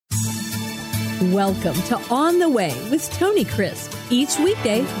Welcome to On the Way with Tony Crisp. Each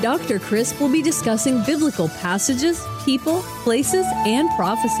weekday, Dr. Crisp will be discussing biblical passages, people, places, and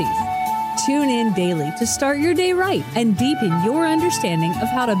prophecies. Tune in daily to start your day right and deepen your understanding of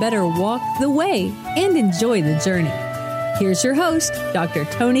how to better walk the way and enjoy the journey. Here's your host, Dr.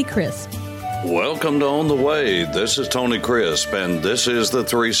 Tony Crisp. Welcome to On the Way. This is Tony Crisp, and this is the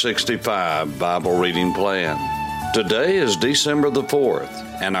 365 Bible Reading Plan. Today is December the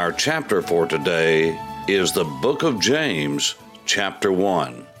 4th, and our chapter for today is the Book of James, chapter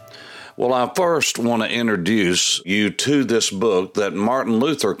 1. Well, I first want to introduce you to this book that Martin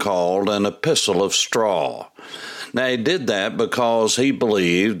Luther called an epistle of straw. Now, he did that because he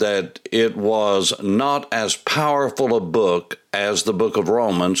believed that it was not as powerful a book as the book of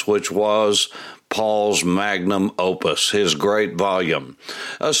Romans, which was Paul's magnum opus, his great volume,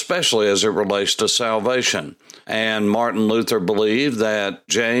 especially as it relates to salvation. And Martin Luther believed that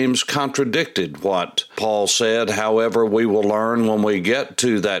James contradicted what Paul said. However, we will learn when we get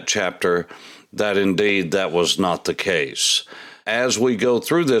to that chapter that indeed that was not the case. As we go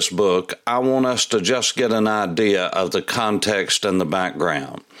through this book, I want us to just get an idea of the context and the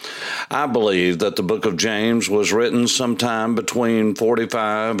background. I believe that the book of James was written sometime between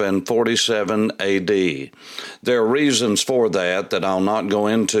 45 and 47 A.D. There are reasons for that I'll not go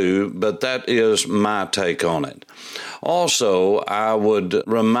into, but that is my take on it. Also, I would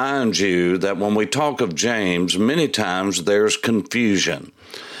remind you that when we talk of James, many times there's confusion.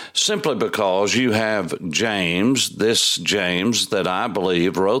 Simply because you have James, this James that I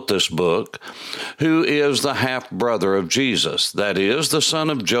believe wrote this book, who is the half-brother of Jesus, that is, the son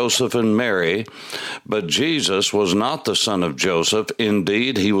of Joseph and Mary, but Jesus was not the son of Joseph.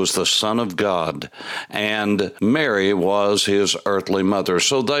 Indeed, he was the Son of God, and Mary was his earthly mother,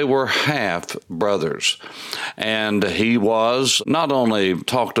 so they were half-brothers. And he was not only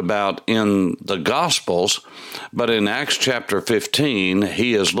talked about in the Gospels, but in Acts chapter 15,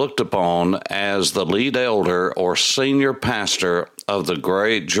 he is looked upon as the lead elder or senior pastor of the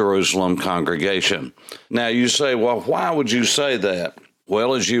great Jerusalem congregation. Now you say, well, why would you say that?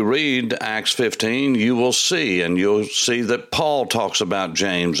 Well, as you read Acts 15, you'll see that Paul talks about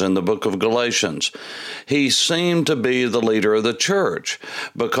James in the book of Galatians. He seemed to be the leader of the church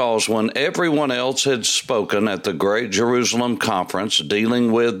because when everyone else had spoken at the great Jerusalem conference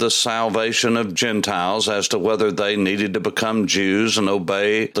dealing with the salvation of Gentiles as to whether they needed to become Jews and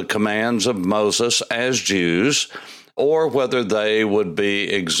obey the commands of Moses as Jews, or whether they would be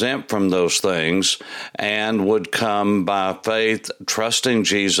exempt from those things and would come by faith, trusting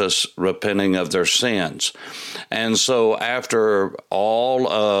Jesus, repenting of their sins. And so after all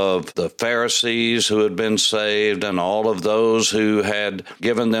of the Pharisees who had been saved and all of those who had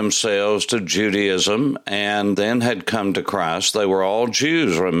given themselves to Judaism and then had come to Christ, they were all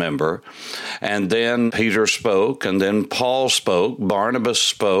Jews, remember. And then Peter spoke, and then Paul spoke, Barnabas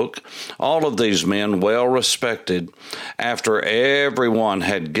spoke, all of these men well respected. After everyone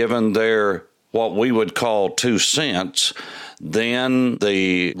had given their, what we would call 2 cents, then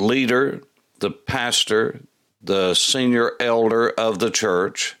the leader, the pastor, the senior elder of the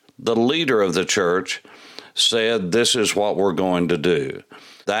church, the leader of the church, said, this is what we're going to do.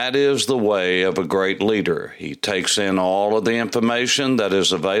 That is the way of a great leader. He takes in all of the information that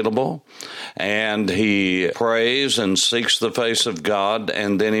is available, and he prays and seeks the face of God,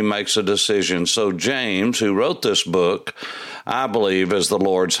 and then he makes a decision. So James, who wrote this book, I believe is the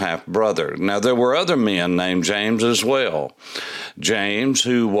Lord's half-brother. Now, there were other men named James as well. James,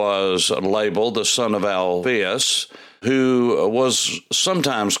 who was labeled the son of Alphaeus, who was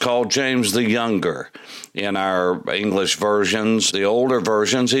sometimes called James the Younger. In our English versions, the older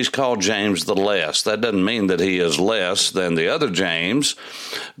versions, he's called James the Less. That doesn't mean that he is less than the other James,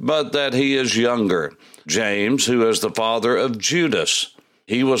 but that he is younger. James, who is the father of Judas,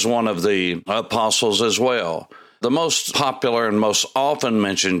 he was one of the apostles as well. The most popular and most often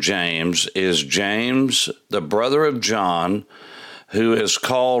mentioned James is James, the brother of John, who is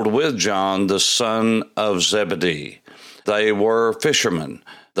called with John the son of Zebedee. They were fishermen.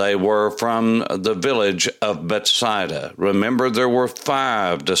 They were from the village of Bethsaida. Remember, there were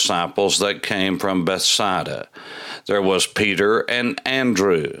 5 disciples that came from Bethsaida. There was Peter and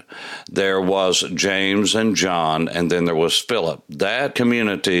Andrew. There was James and John, and then there was Philip. That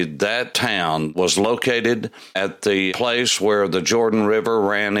community, that town, was located at the place where the Jordan River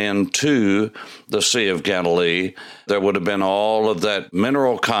ran into the Sea of Galilee. There would have been all of that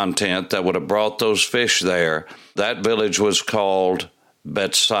mineral content that would have brought those fish there. That village was called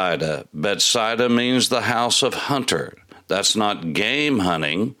Bethsaida. Bethsaida means the house of hunter. That's not game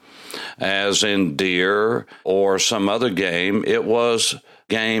hunting, as in deer or some other game. It was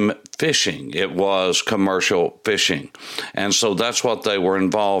game fishing. It was commercial fishing. And so that's what they were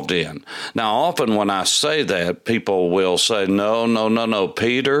involved in. Now, often when I say that, people will say, no.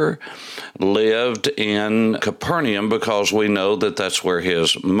 Peter lived in Capernaum because we know that that's where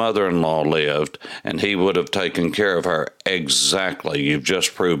his mother-in-law lived, and he would have taken care of her. Exactly. You've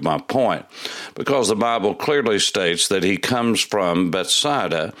just proved my point. Because the Bible clearly states that he comes from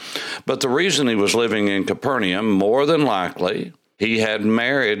Bethsaida, but the reason he was living in Capernaum, more than likely, he had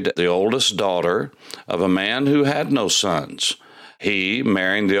married the oldest daughter of a man who had no sons. He,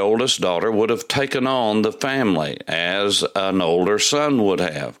 marrying the oldest daughter, would have taken on the family as an older son would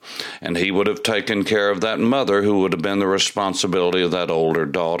have, and he would have taken care of that mother who would have been the responsibility of that older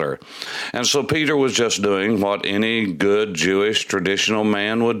daughter. And so Peter was just doing what any good Jewish traditional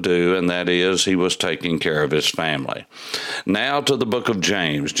man would do, and that is he was taking care of his family. Now to the book of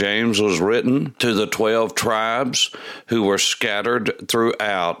James. James was written to the 12 tribes who were scattered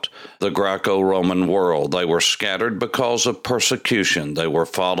throughout the Greco-Roman world. They were scattered because of persecution. They were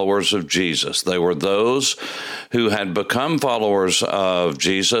followers of Jesus. They were those who had become followers of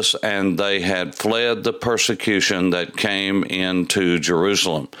Jesus, and they had fled the persecution that came into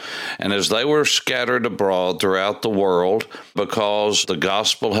Jerusalem. And as they were scattered abroad throughout the world because the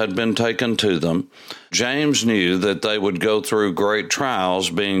gospel had been taken to them, James knew that they would go through great trials,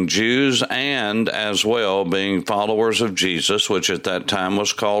 being Jews and as well being followers of Jesus, which at that time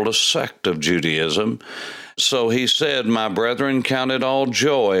was called a sect of Judaism. So he said, "My brethren, count it all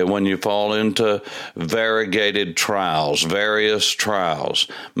joy when you fall into variegated trials, various trials."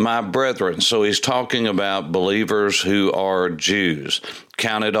 My brethren. So he's talking about believers who are Jews.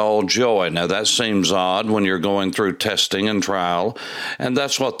 Count it all joy. Now that seems odd when you're going through testing and trial, and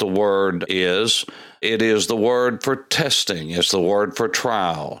that's what the word is. It is the word for testing. It's the word for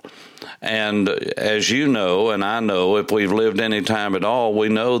trial. And as you know, and I know, if we've lived any time at all, we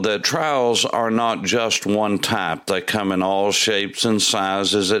know that trials are not just one type. They come in all shapes and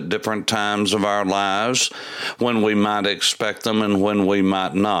sizes at different times of our lives, when we might expect them and when we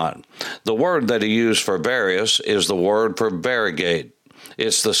might not. The word that he used for various is the word for variegate.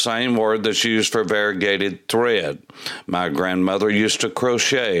 It's the same word that's used for variegated thread. My grandmother used to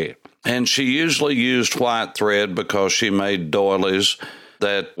crochet, and she usually used white thread because she made doilies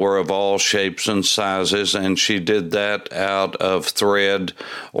that were of all shapes and sizes, and she did that out of thread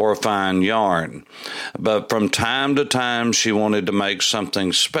or fine yarn. But from time to time, she wanted to make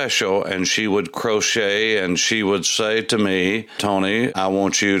something special, and she would crochet, and she would say to me, "Tony, I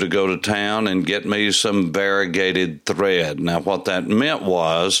want you to go to town and get me some variegated thread." Now, what that meant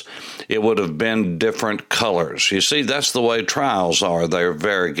was it would have been different colors. You see, that's the way trials are. They're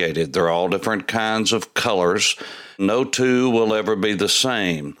variegated. They're all different kinds of colors. No two will ever be the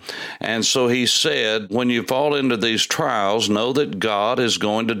same. And so he said, when you fall into these trials, know that God is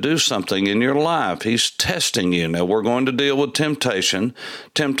going to do something in your life. He's testing you. Now, we're going to deal with temptation.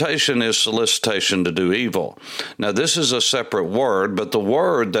 Temptation is solicitation to do evil. Now, this is a separate word, but the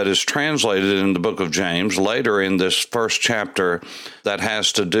word that is translated in the book of James later in this first chapter that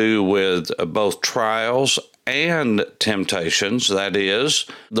has to do with both trials and temptations, that is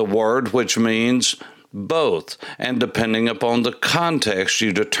the word which means both, and depending upon the context,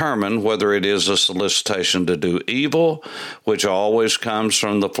 you determine whether it is a solicitation to do evil, which always comes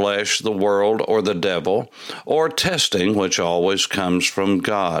from the flesh, the world, or the devil, or testing, which always comes from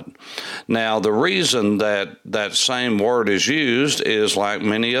God. Now, the reason that that same word is used is like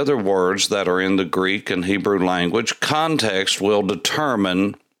many other words that are in the Greek and Hebrew language. Context will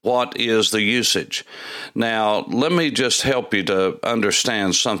determine what is the usage. Now, let me just help you to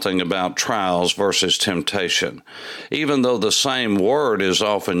understand something about trials versus temptation. Even though the same word is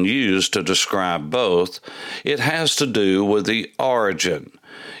often used to describe both, it has to do with the origin.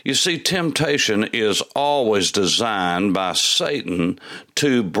 You see, temptation is always designed by Satan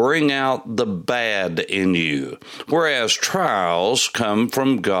to bring out the bad in you, whereas trials come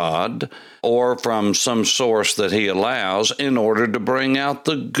from God or from some source that he allows in order to bring out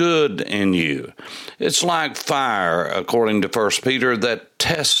the good in you. It's like fire, according to 1 Peter, that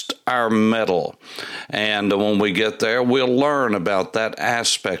tests our metal. And when we get there, we'll learn about that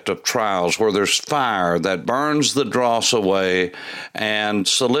aspect of trials where there's fire that burns the dross away and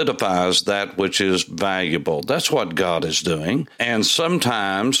solidifies that which is valuable. That's what God is doing. And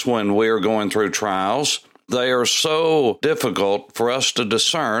sometimes when we're going through trials, they are so difficult for us to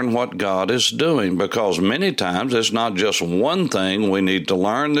discern what God is doing, because many times it's not just one thing we need to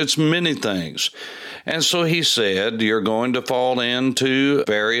learn, it's many things. And so he said, you're going to fall into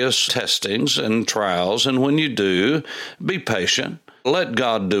various testings and trials, and when you do, be patient. Let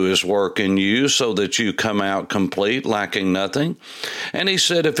God do his work in you so that you come out complete, lacking nothing. And he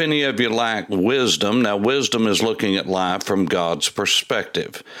said, if any of you lack wisdom, now wisdom is looking at life from God's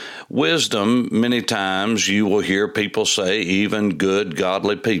perspective. Wisdom, many times you will hear people say, even good,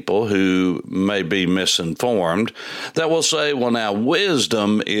 godly people who may be misinformed, that will say, well, now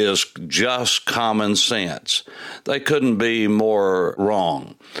wisdom is just common sense. They couldn't be more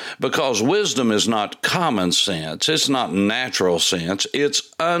wrong, because wisdom is not common sense. It's not natural sense. It's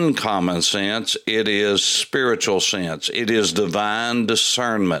uncommon sense. It is spiritual sense. It is divine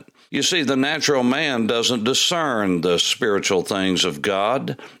discernment. You see, the natural man doesn't discern the spiritual things of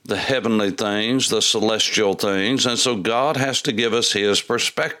God, the heavenly things, the celestial things, and so God has to give us his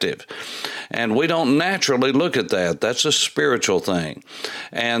perspective. And we don't naturally look at that. That's a spiritual thing.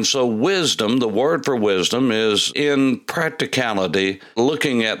 And so wisdom, the word for wisdom, is in practicality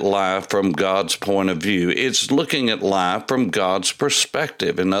looking at life from God's point of view. It's looking at life from God's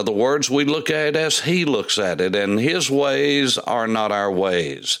perspective. In other words, we look at it as he looks at it, and his ways are not our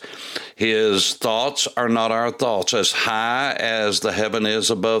ways. His thoughts are not our thoughts. As high as the heaven is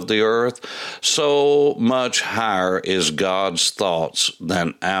above the earth, so much higher is God's thoughts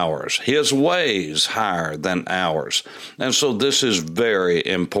than ours. His ways higher than ours. And so this is very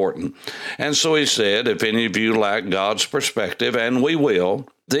important. And so he said, if any of you lack God's perspective, and we will,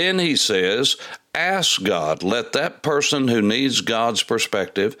 then he says, ask God. Let that person who needs God's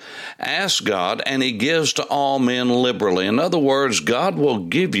perspective ask God, and he gives to all men liberally. In other words, God will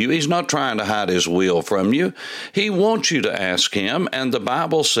give you. He's not trying to hide his will from you. He wants you to ask him, and the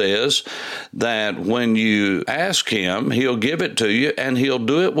Bible says that when you ask him, he'll give it to you, and he'll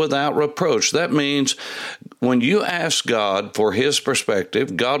do it without reproach. That means when you ask God for his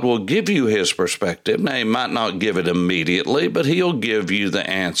perspective, God will give you his perspective. Now, he might not give it immediately, but he'll give you the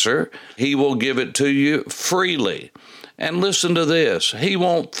answer. He will give it to you freely. And listen to this. He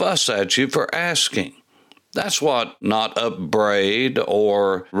won't fuss at you for asking. That's what not upbraid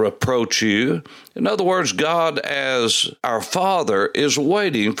or reproach you. In other words, God, as our Father, is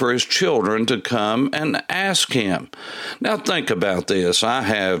waiting for his children to come and ask him. Now think about this. I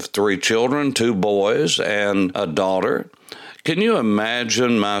have 3 children, 2 boys and a daughter. Can you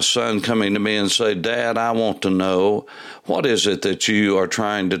imagine my son coming to me and say, Dad, I want to know, what is it that you are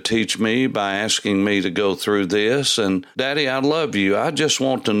trying to teach me by asking me to go through this? And Daddy, I love you. I just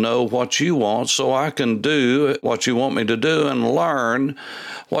want to know what you want so I can do what you want me to do and learn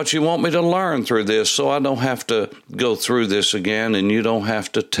what you want me to learn through this, so I don't have to go through this again and you don't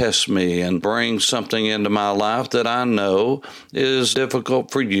have to test me and bring something into my life that I know is difficult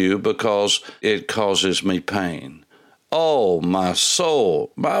for you because it causes me pain. Oh, my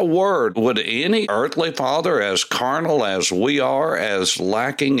soul, my word, would any earthly father, as carnal as we are, as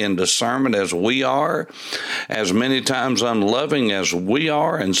lacking in discernment as we are, as many times unloving as we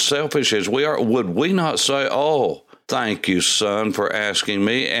are and selfish as we are, would we not say, oh, thank you, son, for asking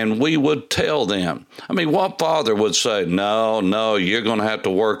me, and we would tell them. I mean, what father would say, no, you're going to have to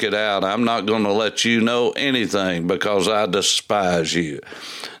work it out. I'm not going to let you know anything because I despise you.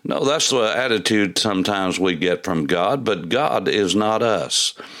 No, that's the attitude sometimes we get from God, but God is not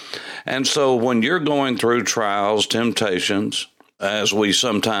us. And so when you're going through trials, temptations, as we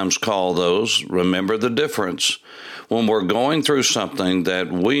sometimes call those, remember the difference. When we're going through something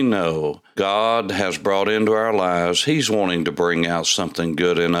that we know God has brought into our lives, he's wanting to bring out something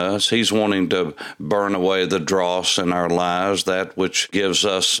good in us. He's wanting to burn away the dross in our lives, that which gives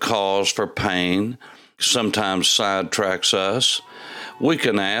us cause for pain, sometimes sidetracks us. We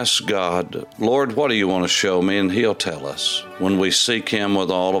can ask God, Lord, what do you want to show me? And he'll tell us. When we seek him with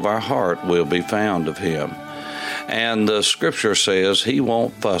all of our heart, we'll be found of him. And the scripture says he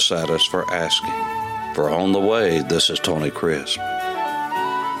won't fuss at us for asking. For On the Way, this is Tony Crisp.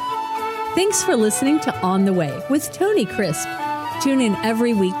 Thanks for listening to On the Way with Tony Crisp. Tune in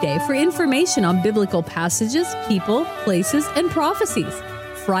every weekday for information on biblical passages, people, places, and prophecies.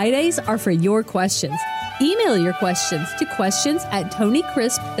 Fridays are for your questions. Email your questions to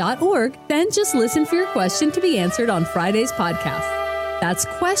questions@tonycrisp.org. Then just listen for your question to be answered on Friday's podcast. That's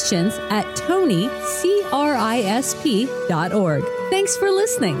questions@tonycrisp.org. Thanks for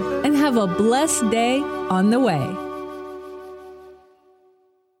listening and have a blessed day on the way.